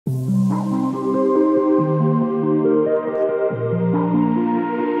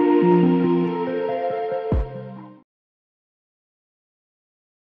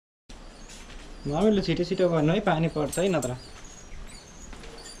मम्मीले छिटो छिटो गर्नु है पानी पर्छ है नत्र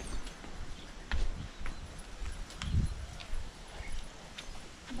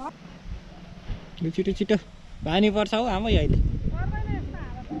छिटो छिटो पानी पर्छ हौ आमै अहिले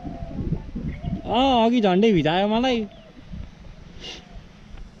अघि झन्डै भिजायो मलाई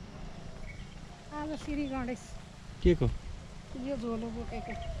आज सिरी गणेश के को यो झोलो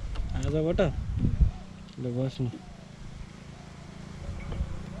बोकेको आजबाट ल बस्नु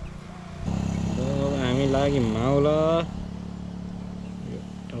हामी लाग्यौँ माउल यो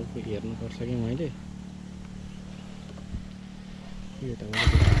टाउको हेर्नुपर्छ कि मैले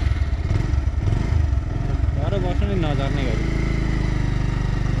घर बस्नु नि नझर्ने गरी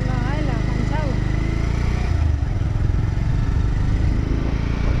ल है ल भन्छ हौ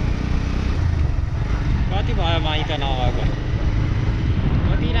कति भयो माइका नभएको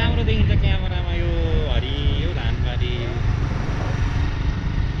कति राम्रो देखिन्छ क्यामेरामा यो हरियो धानबारी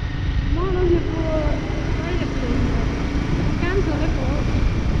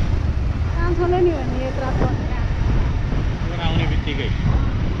कान्छोले नि भने यत्रो आउने बित्तिकै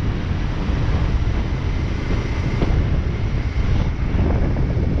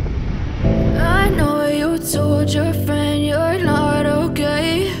I know you told your friend you're not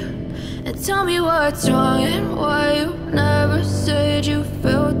okay, and tell me what's wrong and why you never said you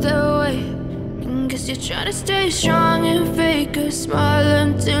felt that way. Guess you're trying to stay strong and fake a smile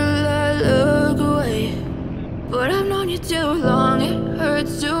until I look away. But I've known you too long, it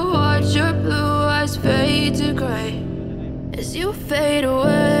hurts to watch your blue eyes fade to gray as you fade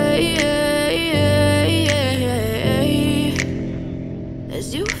away,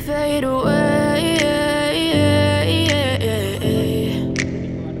 as you fade away.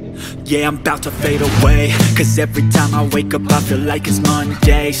 Yeah, I'm about to fade away, 'cause every time I wake up I feel like it's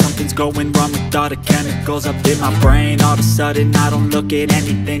Monday. Something's going wrong with all the chemicals up in my brain. All of a sudden I don't look at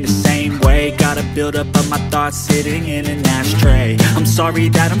anything the same way. Gotta build up of my thoughts sitting in an ashtray. I'm sorry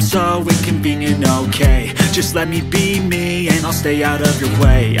that I'm so inconvenient, okay. Just let me be me and I'll stay out of your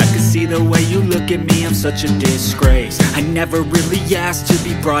way. I can see the way you look at me, I'm such a disgrace. I never really asked to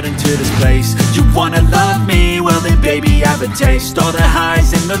be brought into this place. You wanna love me? Well then baby have a taste. All the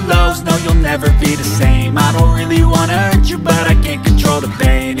highs and the lows, no you'll never be the same. I don't really wanna hurt you but I can't control the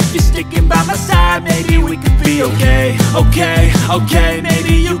pain. If you're sticking by my side maybe we could be okay. Okay,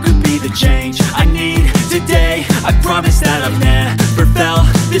 maybe you could be the change I need today. I promise that I've never felt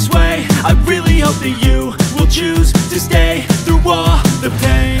this way. I really hope that you will choose to stay through all the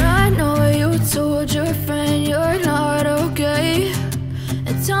pain. I know you told your friend you're not okay,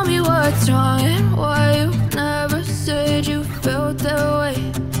 and tell me what's wrong and why you never said you felt that way.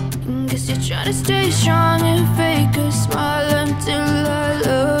 Guess you're trying to stay strong and fake a smile until I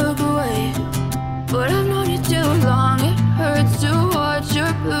look away. But I've known you too long, it hurts to watch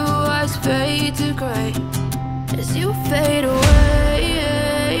your blue eyes fade to gray as you fade away,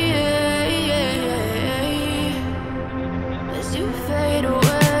 as you fade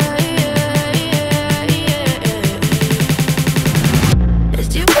away, as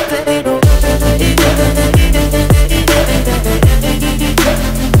you fade away.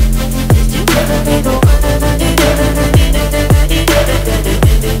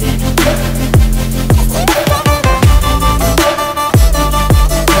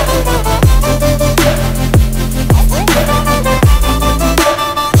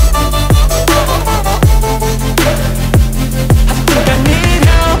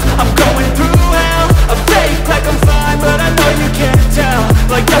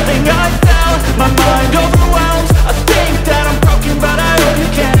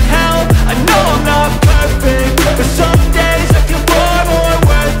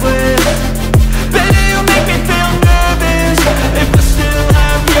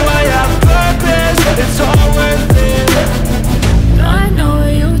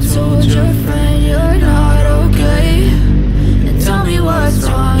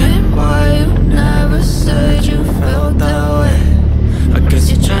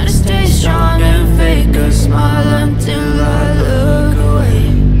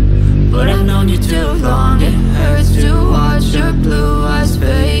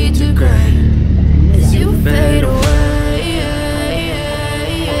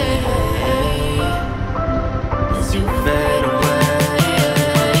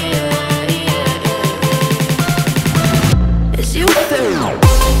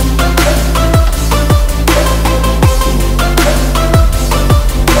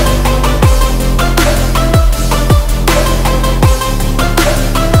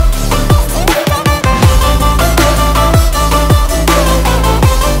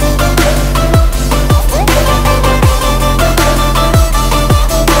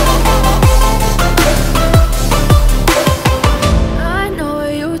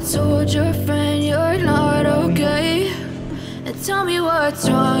 tell me what's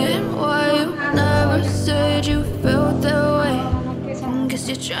wrong and why you never said you felt that way. Guess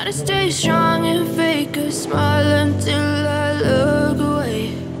you're trying to stay strong and fake a smile until I look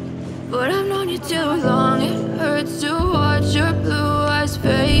away. But I've known you too long, it hurts to watch your blue eyes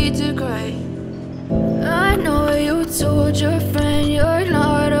fade to gray. I know you told your friend you're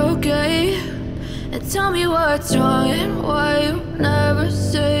not okay. And tell me what's wrong and why you never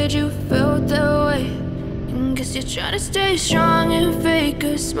said you felt that way. Guess you're trying to stay strong and fake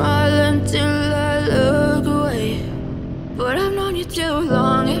a smile until I look away. But I've known you too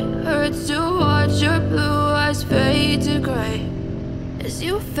long, it hurts to watch your blue eyes fade to gray as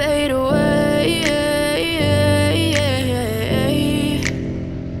you fade away,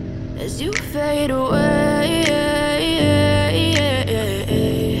 as you fade away.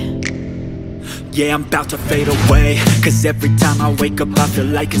 Yeah, I'm about to fade away, cause every time I wake up I feel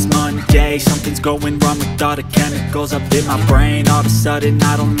like it's Monday. Something's going wrong with all the chemicals up in my brain. All of a sudden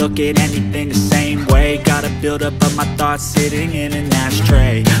I don't look at anything the same way. Gotta build up of my thoughts sitting in an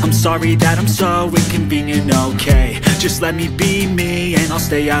ashtray. I'm sorry that I'm so inconvenient, okay. Just let me be me and I'll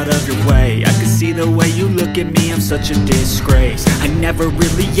stay out of your way. I can see the way you look at me, I'm such a disgrace. I never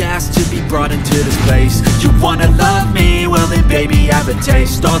really asked to be brought into this place. You wanna love me? Well then baby have a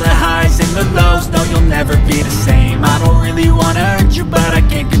taste. All the highs and the lows, no you'll never be the same. I don't really wanna hurt you but I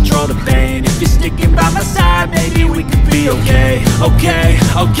can't control the pain. If you're sticking by my side maybe we could be okay. Okay,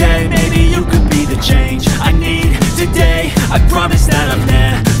 okay, maybe you could be the change I need today. I promise that I've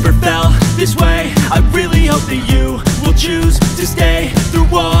never felt this way. I really hope that you will choose to stay through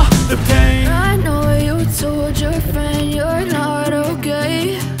all the pain. I know you told your friend you're not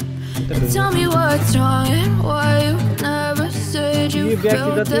okay. And tell me what's wrong and why you never said you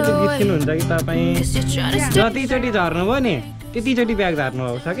felt that way. Guess you're trying to stay. जतिचोटि झर्नु भयो नि त्यतिचोटि bag झार्नु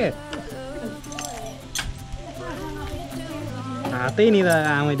भएको छ के हातै नि त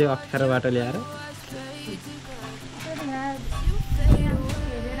आमैले अप्ठ्यारो बाटो ल्याएर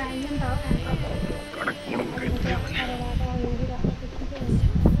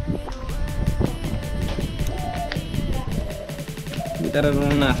बितर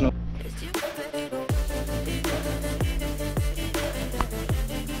नाच्नु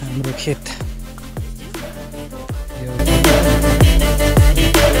हाम्रो खेत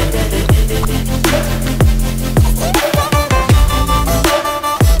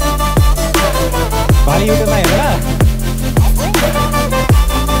भाइ युट्युबमा हेर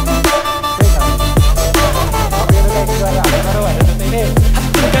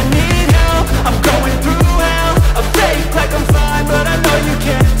I'm going through hell. I fake like I'm fine, but I know you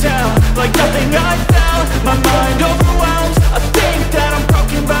can't tell. Like nothing I felt, my mind overwhelms.